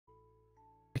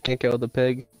can't kill the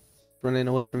pig running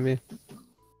away from me.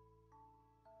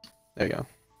 There you go.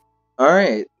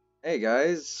 Alright, hey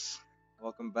guys,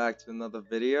 welcome back to another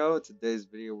video. Today's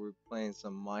video we're playing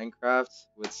some Minecraft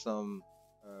with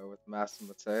Master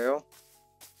Mateo.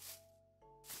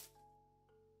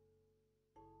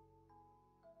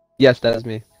 Yes, that is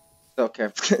me. Okay.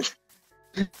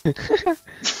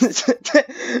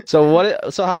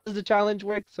 So how does the challenge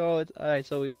work? So it's alright.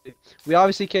 So we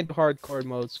obviously can't do hardcore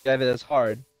modes. We have it as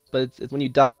hard, but it's when you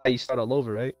die, you start all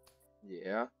over, right?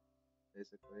 Yeah,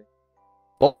 basically.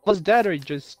 All of us dead, or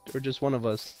just one of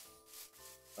us?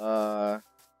 I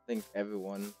think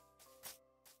everyone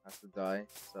has to die.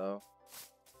 So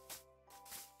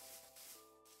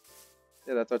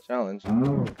yeah, that's our challenge.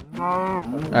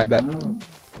 Alright, bet.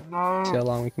 See how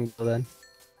long we can go then.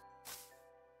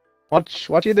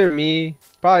 Watch either me,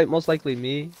 probably most likely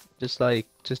me, just die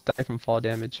from fall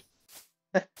damage.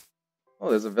 Oh,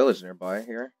 there's a village nearby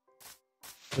here.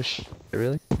 Oh shit,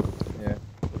 really? Yeah,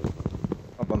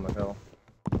 up on the hill.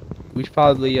 We should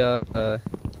probably yeah,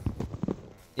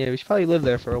 we should probably live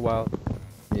there for a while.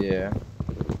 Yeah,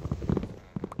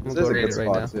 We'll this is go a raid good it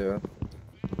right spot now. too.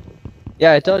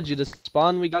 Yeah, I told you the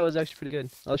spawn we got was actually pretty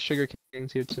good. Oh, sugar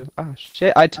canes here too. Ah,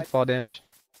 shit, I took fall damage.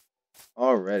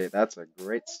 Already, that's a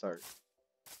great start.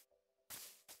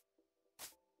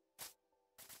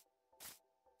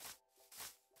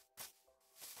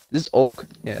 This is oak.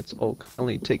 Yeah, it's oak. I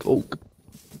only take oak.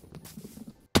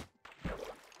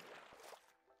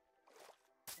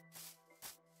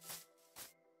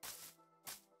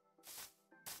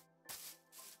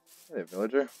 Hey,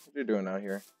 villager, what you doing out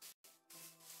here?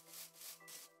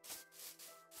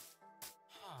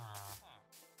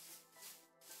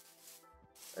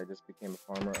 I just became a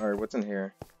farmer. Alright, what's in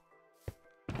here?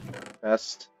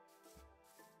 Chest.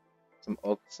 Some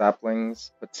oak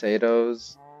saplings.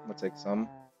 Potatoes. I'm gonna take some.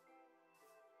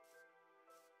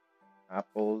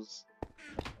 Apples.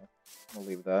 Okay, I'll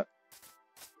leave that.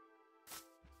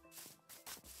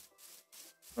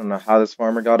 I don't know how this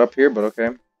farmer got up here, but okay.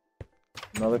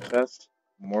 Another chest.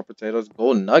 More potatoes.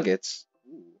 Gold nuggets.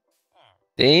 Ooh.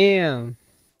 Damn.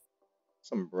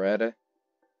 Some bread.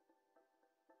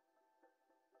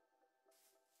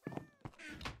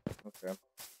 Okay.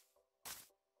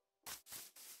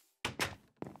 I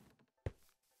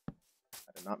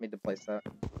did not mean to place that.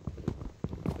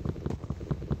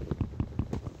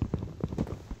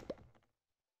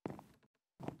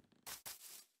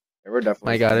 Yeah, we're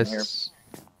definitely My God, staying here. this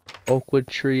oakwood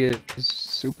tree is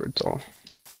super tall.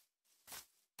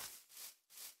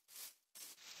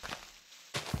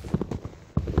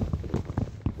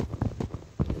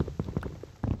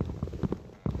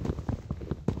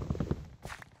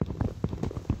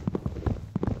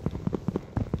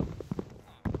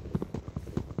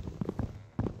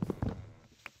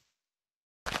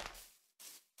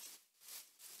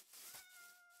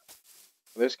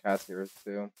 There's cats here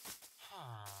too.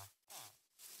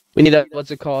 We need a,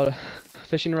 what's it called?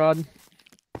 Fishing rod?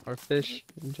 Or fish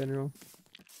in general.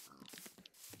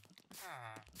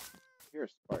 Here's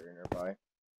a spider nearby.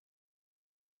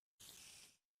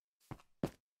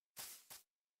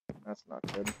 That's not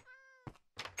good.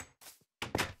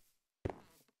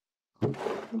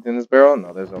 Anything in this barrel?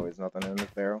 No, there's always nothing in this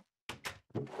barrel.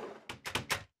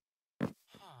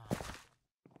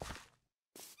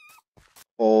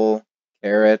 Full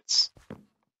carrots,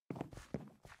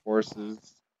 horses.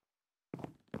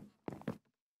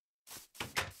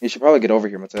 You should probably get over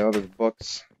here, Mateo. There's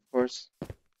books, of course.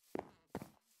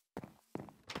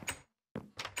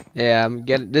 Yeah, I'm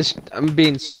getting this. I'm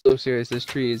being so serious. This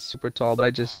tree is super tall, but I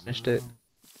just finished it.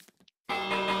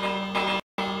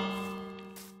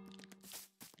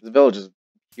 This village is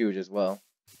huge as well,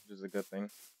 which is a good thing.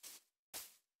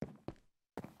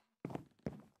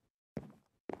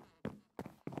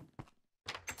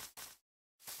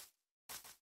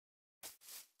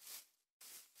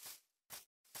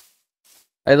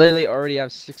 I literally already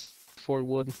have 64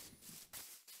 wood.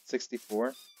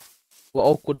 64 Well,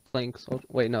 oak wood planks. Oh,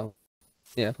 wait, no.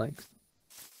 Yeah, planks.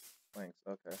 planks.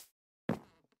 Okay.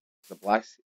 The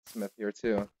blacksmith here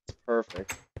too. It's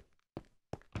perfect.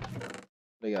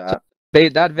 Look at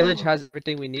that. That village has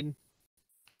everything we need.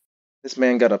 This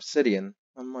man got obsidian.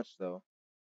 How much though?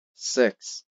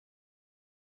 6.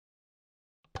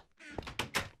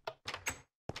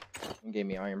 And gave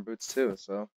me iron boots too,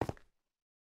 so.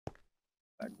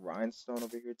 That grindstone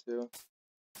over here too.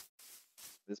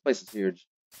 This place is huge.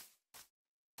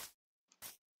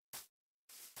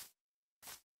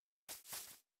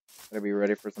 Gotta be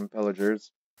ready for some pillagers.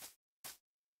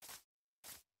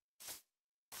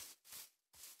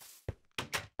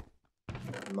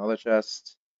 Another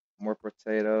chest. More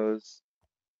potatoes.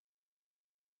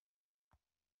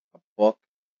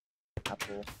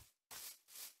 apple.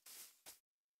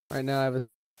 Right now I have a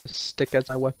stick as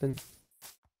my weapon.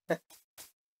 I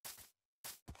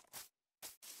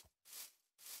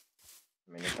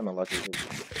mean, you're kind of lucky.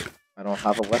 'Cause I don't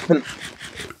have a weapon.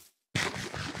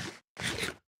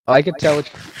 I can tell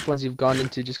which ones you've gone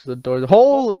into just because the doors.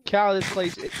 Holy cow! This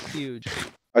place is huge.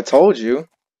 I told you.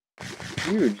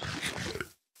 Huge.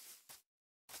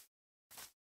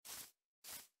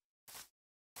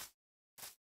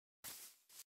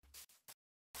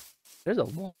 There's a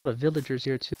lot of villagers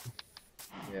here too.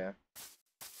 Yeah.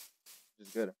 Which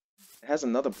is good. It has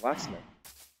another blacksmith.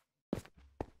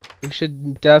 We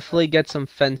should definitely get some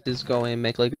fences going and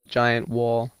make like a giant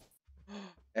wall.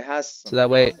 It has some So that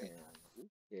way- iron.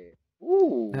 Okay.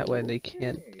 Ooh. That way they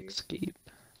can't okay. escape.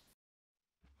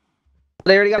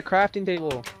 They already got a crafting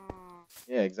table.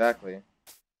 Yeah, exactly.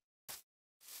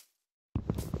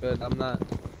 Good, I'm not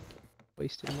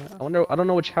wasting that. I don't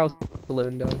know which house to live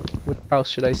in though. Which house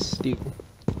should I steal?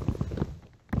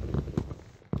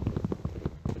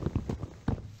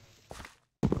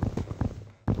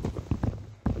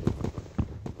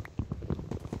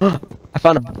 I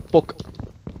found a book.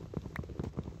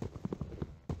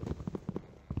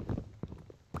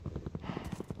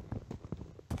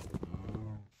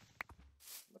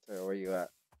 Mateo, where you at?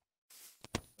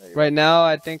 There you are. Right now,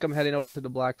 I think I'm heading over to the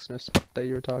blacksmith spot that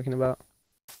you were talking about.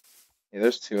 Yeah,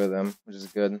 there's two of them, which is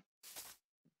good.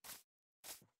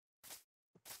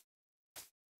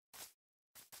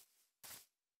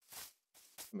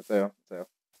 Mateo. Here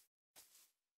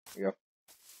you go.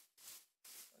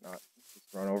 Why not?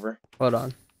 Just run over. Hold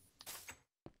on.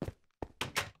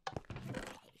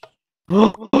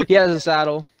 He has a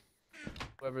saddle.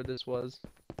 Whoever this was.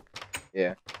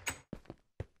 Yeah.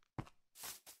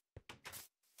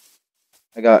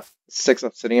 I got 6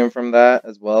 obsidian from that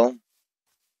as well.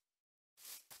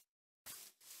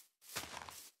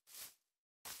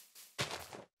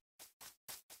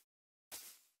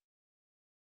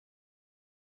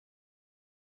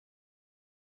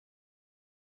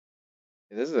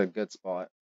 Yeah, this is a good spot.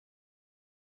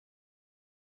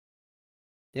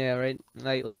 Yeah, right.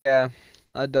 Like, yeah,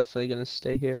 I'm definitely gonna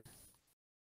stay here.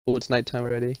 Oh, it's nighttime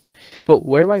already. But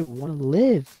where do I want to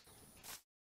live?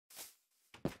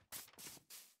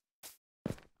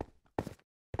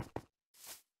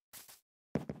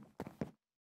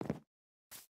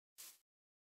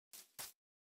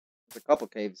 There's a couple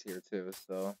caves here too,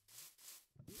 so.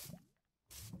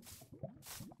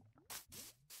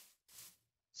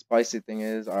 Spicy thing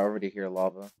is, I already hear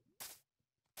lava.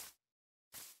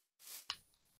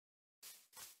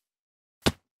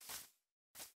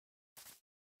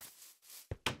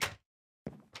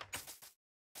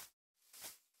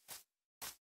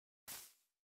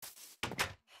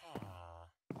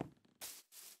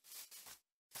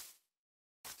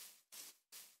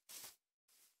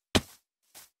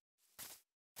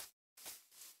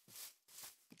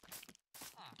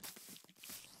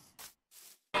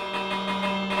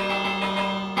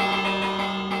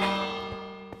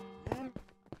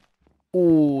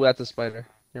 Ooh, that's a spider.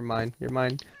 You're mine. You're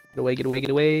mine. Get away, get away, get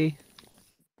away.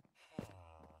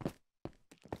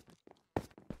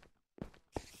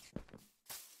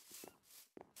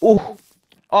 Ooh.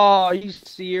 Oh, are you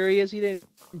serious? He didn't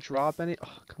drop any.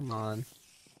 Oh, come on.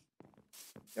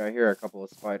 Yeah, I hear a couple of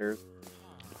spiders.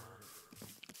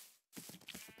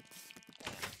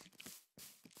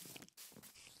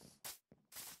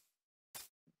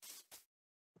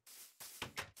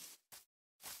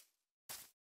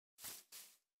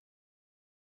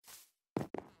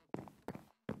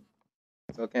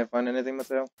 Still can't find anything,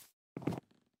 Mateo?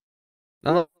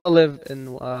 I'm gonna live in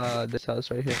this house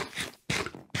right here.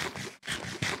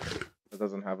 It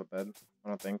doesn't have a bed, I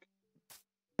don't think.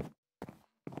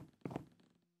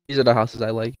 These are the houses I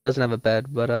like. Doesn't have a bed,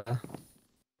 but I'll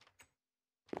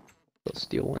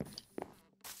steal one.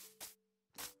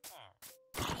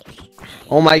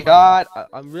 Oh my god,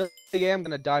 I'm really am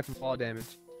gonna die from fall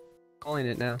damage. Calling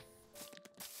it now.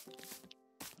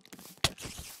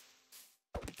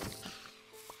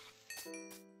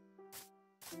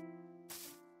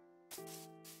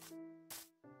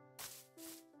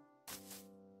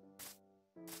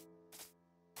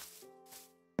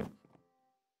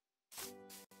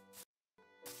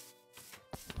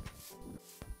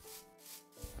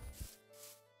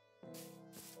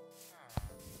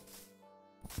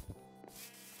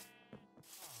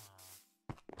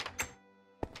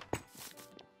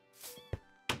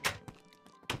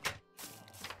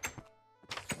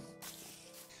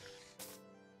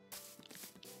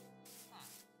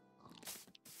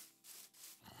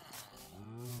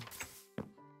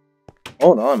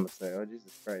 Hold on, Mateo,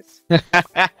 Jesus Christ.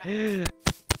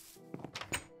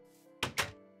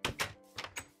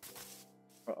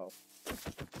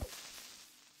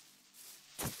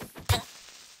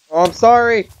 Oh, I'm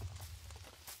sorry.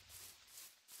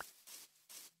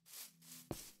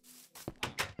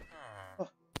 Oh,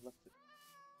 left it.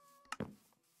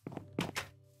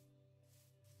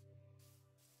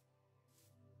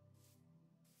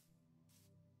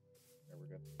 There we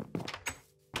go.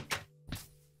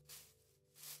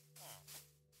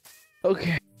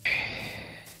 Okay.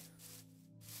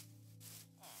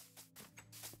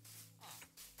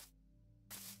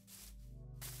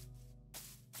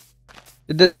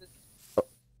 Did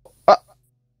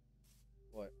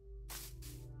What?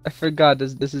 I forgot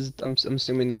this is I'm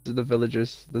assuming this is the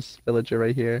villagers this villager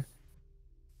right here.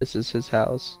 This is his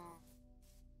house.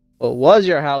 Well, it was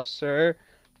your house, sir,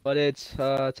 but it's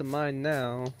mine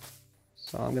now.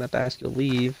 So I'm gonna have to ask you to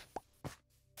leave.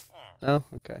 Oh,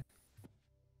 okay.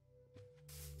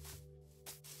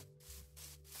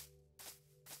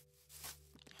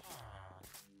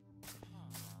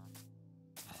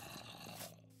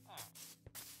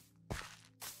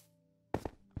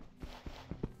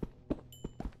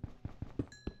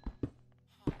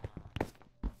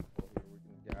 Well, here we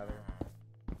can gather.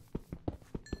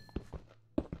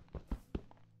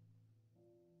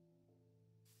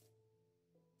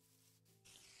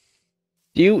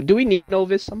 Do we need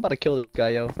Novus? I'm about to kill this guy,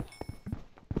 yo.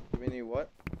 Do we need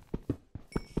what?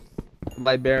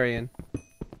 Librarian.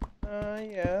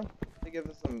 Yeah. They give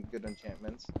us some good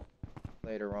enchantments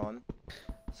later on.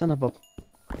 Son of a.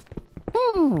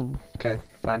 Woo! Okay,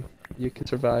 fine. You can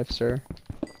survive, sir.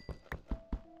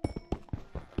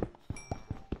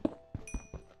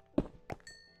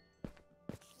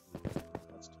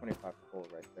 That's 25 gold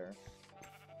right there.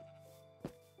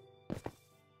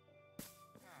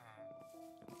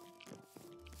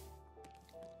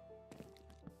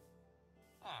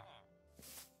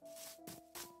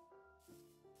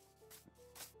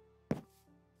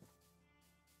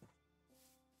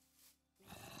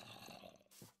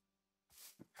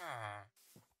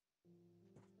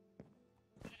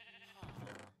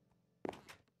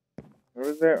 Where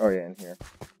was there? Oh yeah, in here.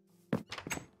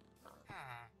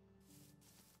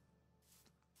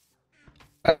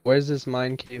 Where's this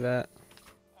mine cave at?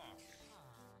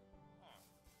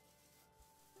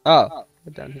 Oh,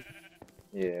 right down here.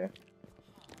 Yeah.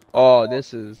 Oh,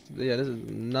 this is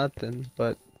nothing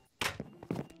but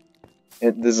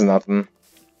This is nothing.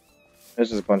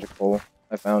 It's just a bunch of coal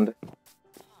I found.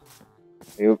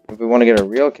 If we want to get a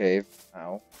real cave,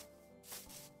 ow.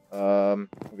 Over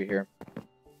here.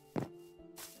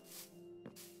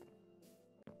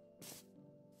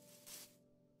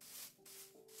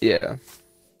 yeah.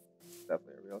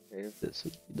 Definitely a real cave. This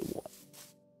would be the one.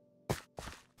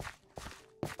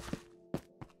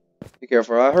 Be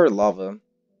careful, I heard lava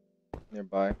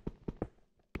nearby.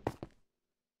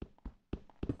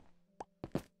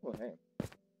 Oh, hey.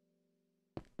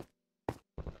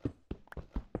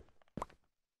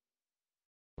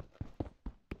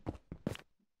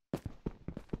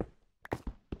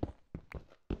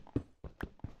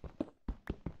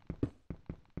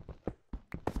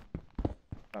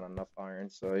 Not enough iron,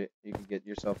 so you can get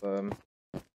yourself iron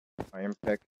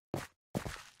pick.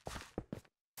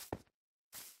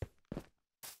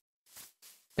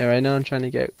 Yeah, right now I'm trying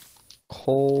to get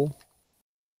coal.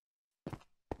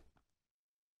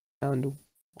 Found.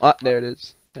 Ah, there it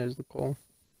is. There's the coal.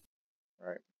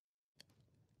 Right.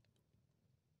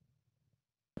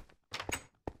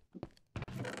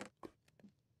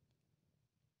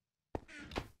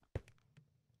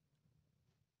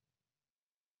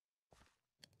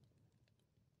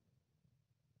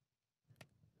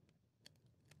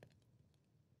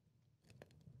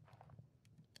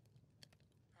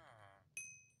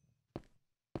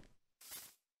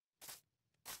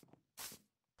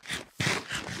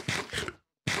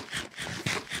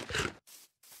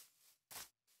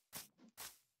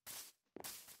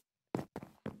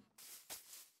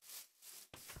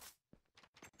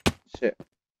 Shit.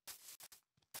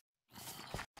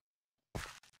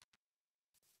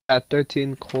 At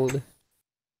 13 cold.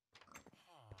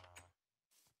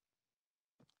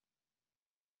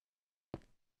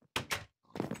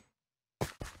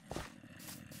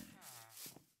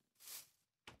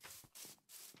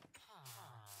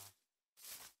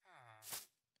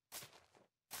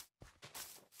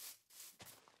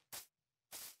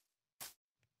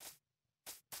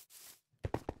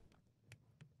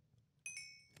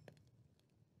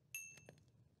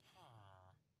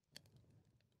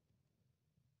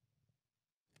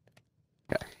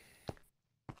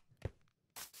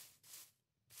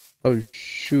 Oh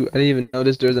shoot, I didn't even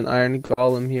notice there's an iron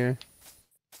golem here.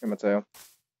 Here, Mateo.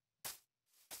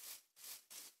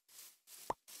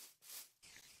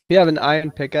 You have an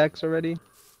iron pickaxe already?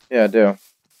 Yeah, I do.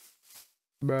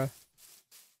 Bruh.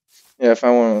 Yeah, I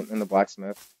found one in the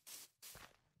blacksmith.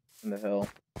 In the hill.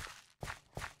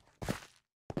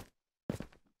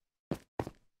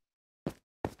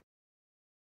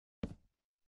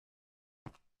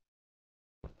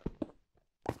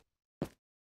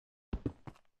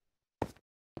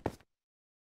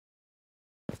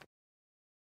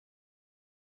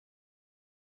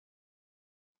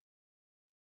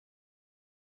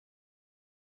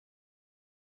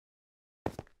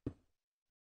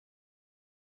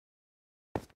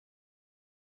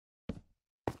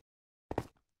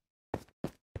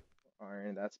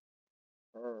 Alright, that's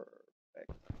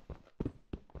perfect.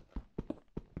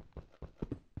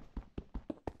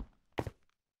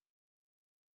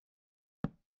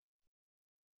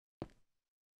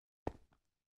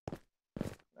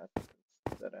 That's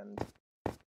that end.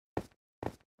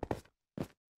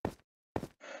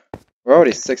 We're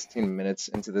already 16 minutes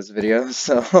into this video,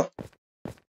 so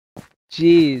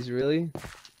Jeez, really?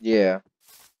 yeah.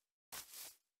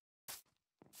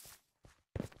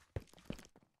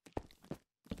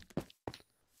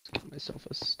 Let's get myself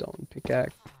a stone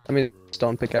pickaxe. I mean,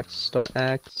 stone pickaxe, stone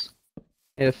axe.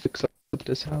 Yeah, fix up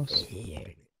this house.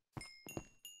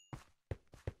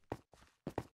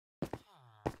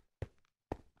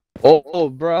 Oh,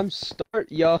 bro,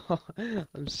 yo,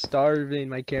 I'm starving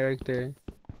my character.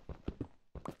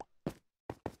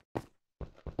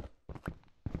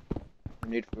 You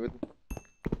need food?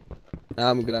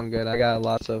 I'm good, I'm good. I got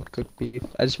lots of cooked beef.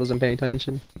 I just wasn't paying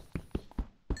attention.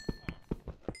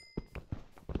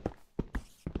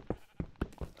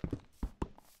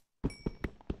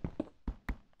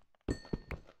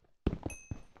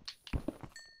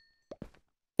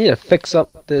 I need to fix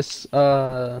up this,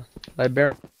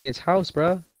 librarian's house,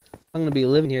 bro. I'm gonna be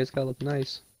living here, it's gotta look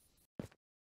nice.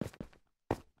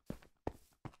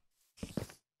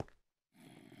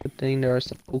 Good thing there are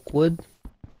some oak wood.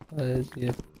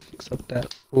 Yeah, fix up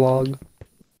that log.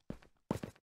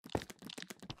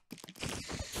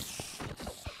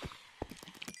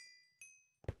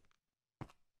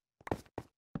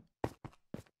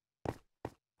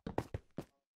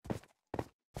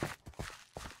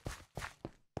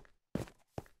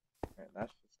 Alright,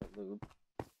 that's just a loop.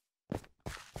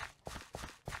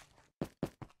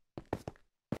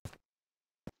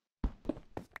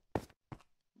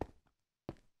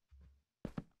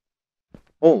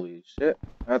 Holy shit.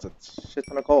 That's a shit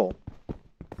ton of coal.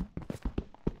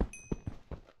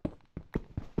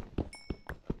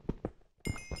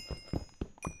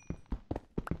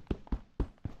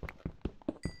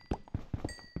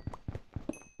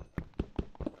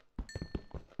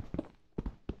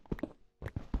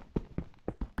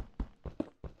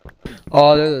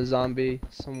 Oh, there's a zombie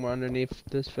somewhere underneath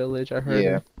this village. I heard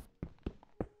Yeah. him.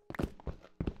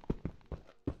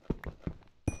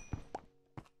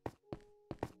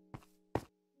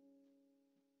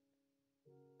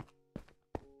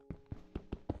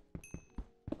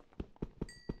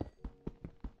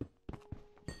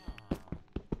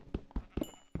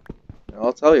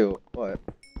 I'll tell you what.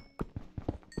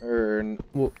 We're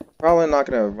Well, probably not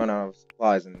gonna run out of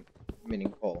supplies in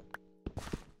mining coal.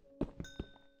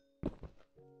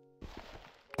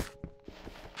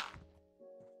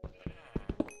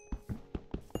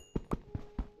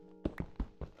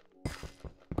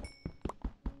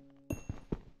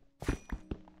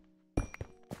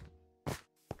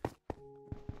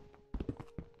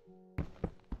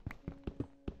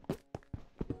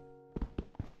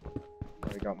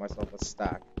 I got myself a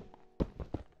stack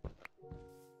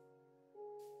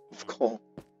of coal.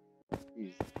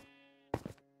 Jeez.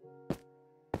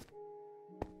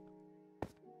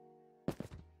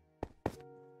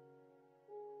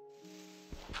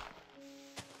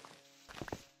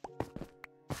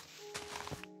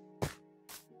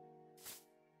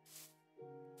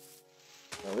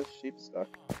 Oh, this sheep's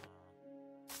stuck.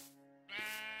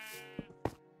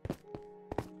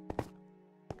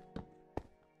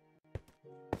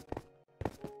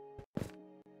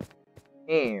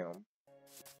 Damn.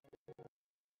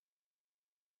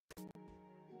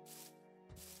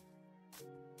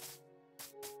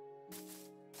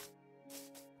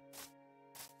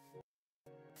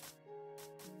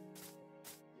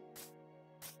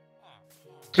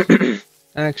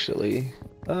 actually,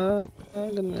 I'm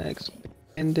gonna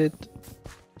expand it.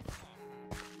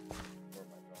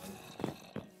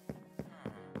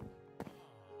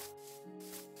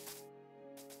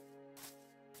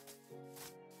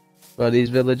 Bro, these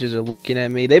villagers are looking at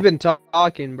me. They've been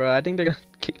talking, bro. I think they're gonna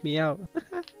kick me out.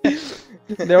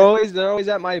 They're always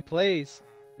at my place.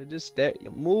 They're just there.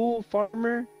 Move,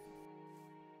 farmer.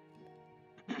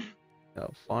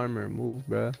 Yo, farmer, move,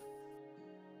 bro.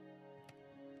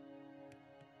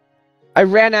 I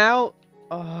ran out.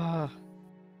 Ah,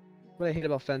 what I hate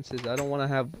about fences. I don't want to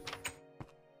have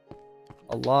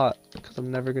a lot because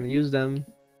I'm never gonna use them.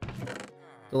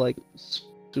 Till, like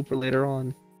super later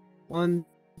on. 1,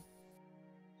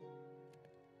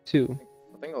 2.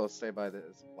 I think I'll stay by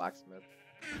this blacksmith.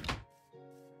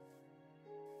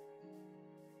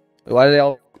 Why do they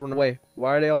all run away?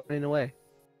 Why are they all running away?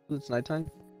 It's nighttime.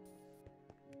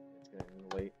 It's getting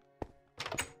late.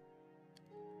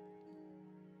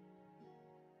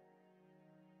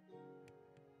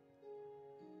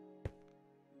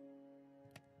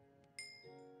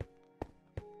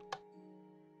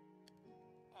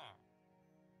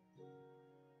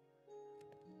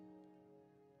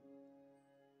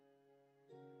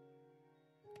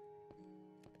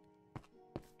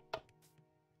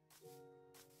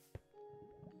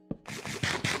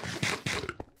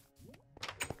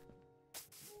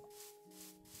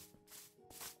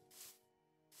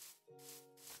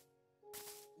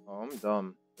 Oh, I'm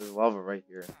dumb. There's lava right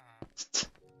here.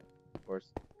 Of course.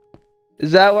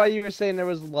 Is that why you were saying there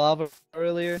was lava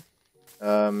earlier?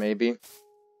 Maybe.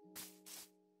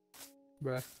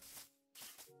 Bruh.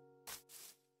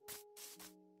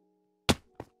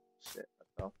 Shit, I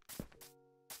fell.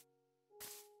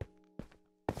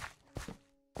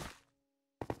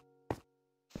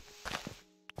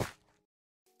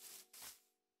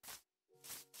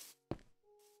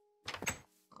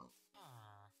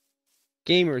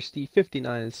 Gamer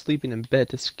Steve59 is sleeping in bed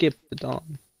to skip the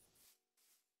dawn.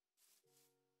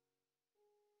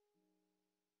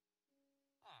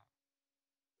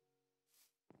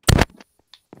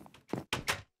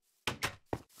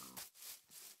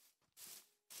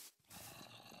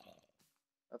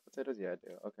 Potatoes? Yeah, I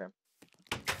do. Okay.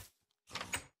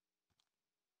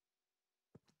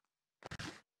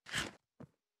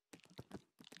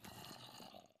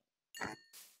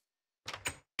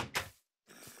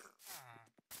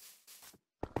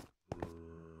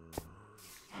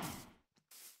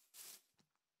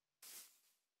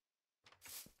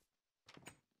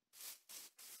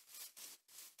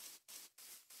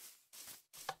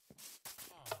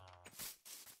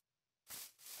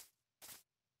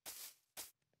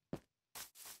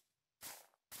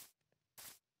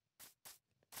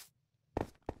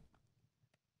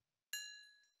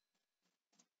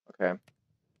 Okay.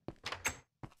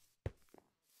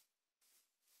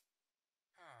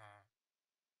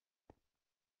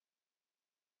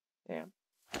 Damn.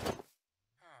 How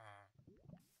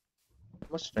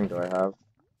much string do I have?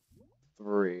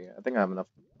 3. I think I have enough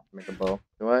to make a bow.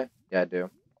 Do I? Yeah, I do.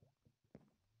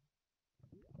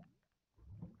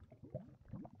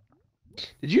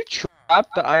 Did you trap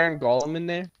the iron golem in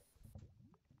there?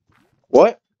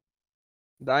 What?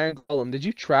 The iron golem. Did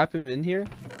you trap him in here?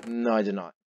 No, I did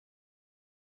not.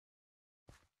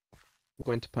 I'm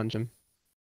going to punch him.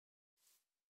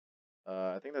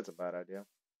 I think that's a bad idea.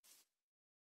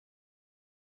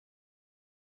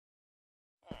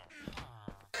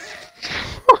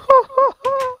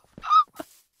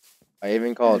 I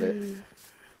even called it.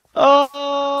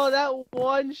 Oh, that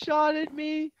one-shotted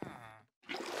me.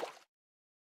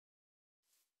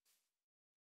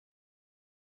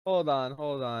 Hold on,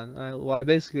 hold on. Well, I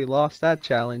basically lost that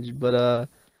challenge, but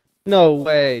no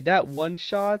way. That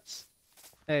one-shots.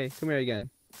 Hey, come here again.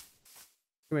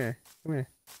 Come here. Come here.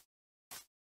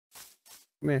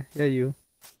 Come here. Yeah, you.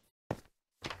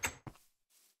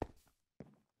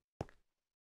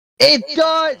 It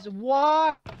does!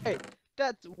 Why?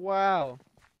 That's wow.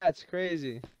 That's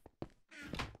crazy.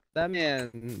 That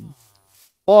man,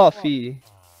 Buffy,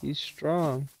 he's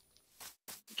strong.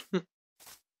 What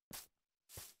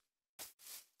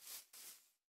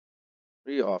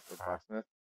do you offer, blacksmith?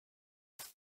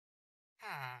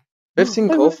 15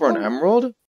 gold for an emerald?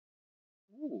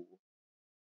 Ooh.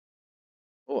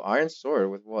 Oh, iron sword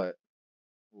with what?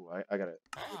 Ooh, I got it.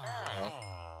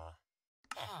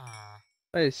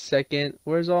 Wait a second.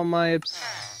 Where's all my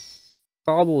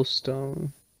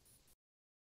cobblestone?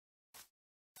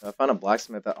 I found a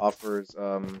blacksmith that offers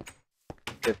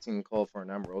 15 coal for an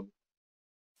emerald.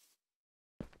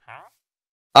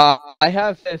 I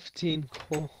have 15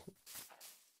 coal.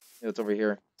 Yeah, it's over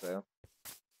here. So.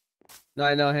 No,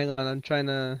 I know. Hang on. I'm trying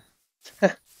to.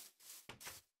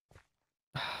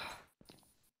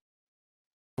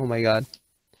 Oh my god.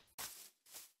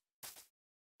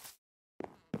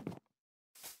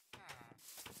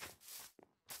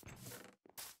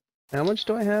 How much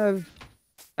do I have?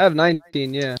 I have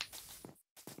 19, yeah.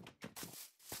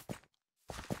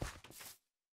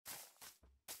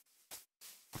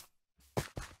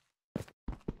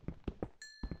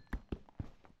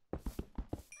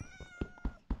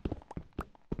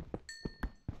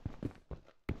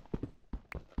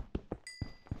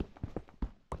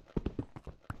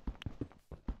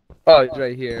 Oh, he's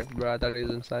right here, bro. I thought he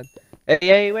was inside. Hey,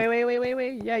 hey,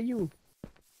 wait. Yeah, you.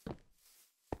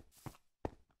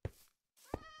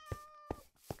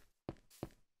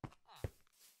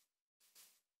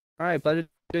 All right, pleasure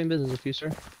doing business with you,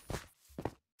 sir.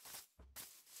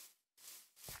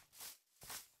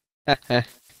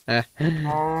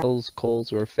 Those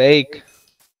calls were fake.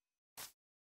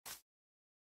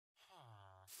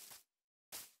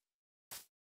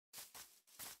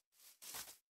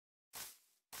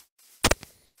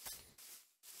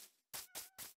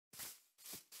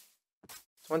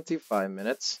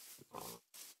 $25.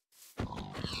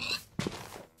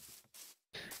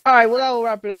 All right, well, that will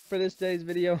wrap it up for this day's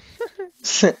video.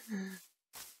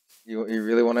 You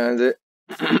really want to end it?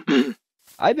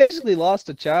 I basically lost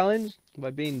a challenge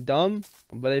by being dumb,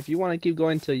 but if you want to keep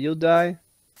going till you die,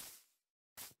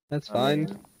 that's I fine.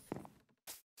 mean,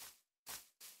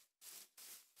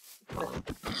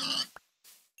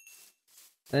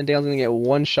 I think I was gonna get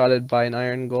one-shotted by an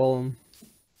iron golem.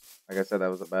 like I said, that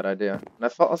was a bad idea. And I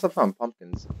also found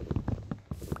pumpkins.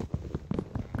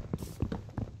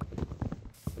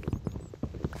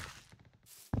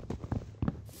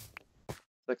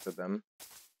 6 of them.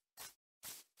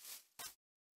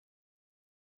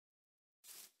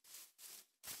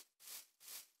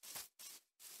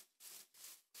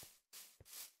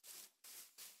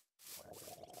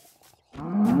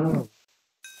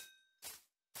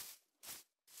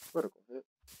 Critical hit.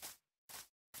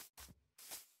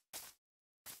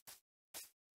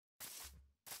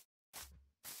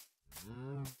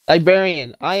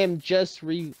 Librarian, I am just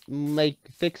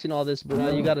fixing all this,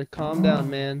 but you gotta calm down,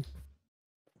 man.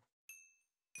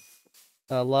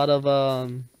 A lot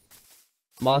of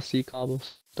mossy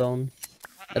cobblestone.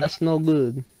 That's no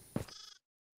good.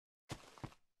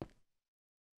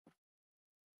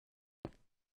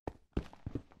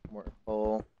 More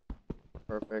coal.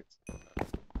 Perfect.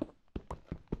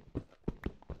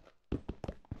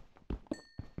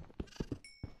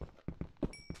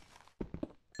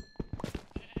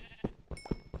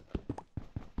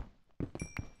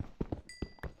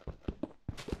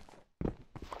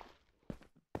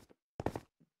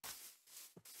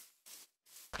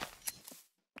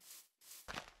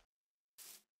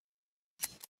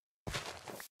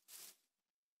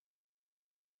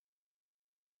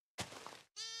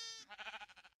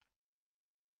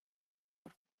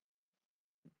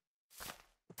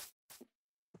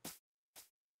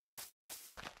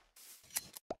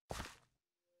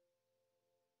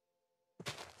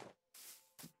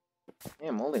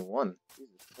 Damn, only one.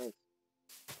 Jesus Christ.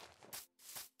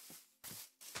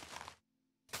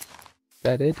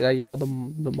 That it? Did I get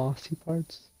the mossy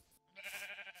parts?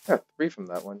 I got 3 from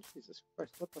that one. Jesus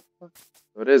Christ, what the fuck?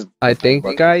 So it is. I think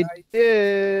lucky. I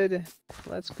did.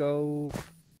 Let's go.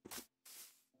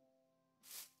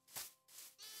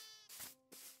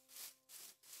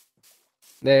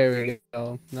 There we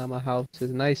go. Now my house is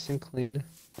nice and clean.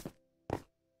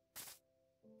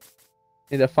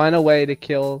 Need to find a way to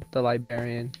kill the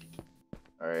librarian.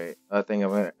 Alright, I think I'm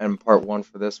gonna end part 1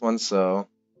 for this one, so.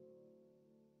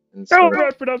 And That'll so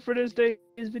wrap it up for this day's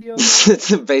video.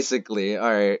 basically,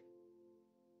 alright.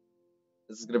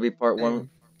 This is gonna be part 1 Man,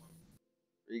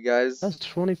 for you guys. that was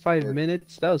 25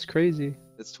 minutes. That was crazy.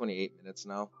 It's 28 minutes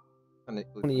now.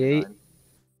 28.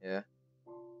 Yeah.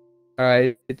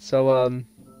 Alright, so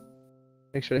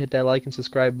make sure to hit that like and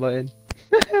subscribe button.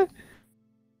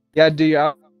 Yeah, do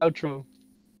your outro.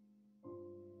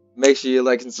 Make sure you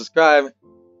like and subscribe.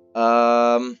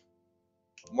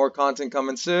 More content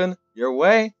coming soon your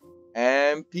way,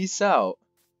 and peace out.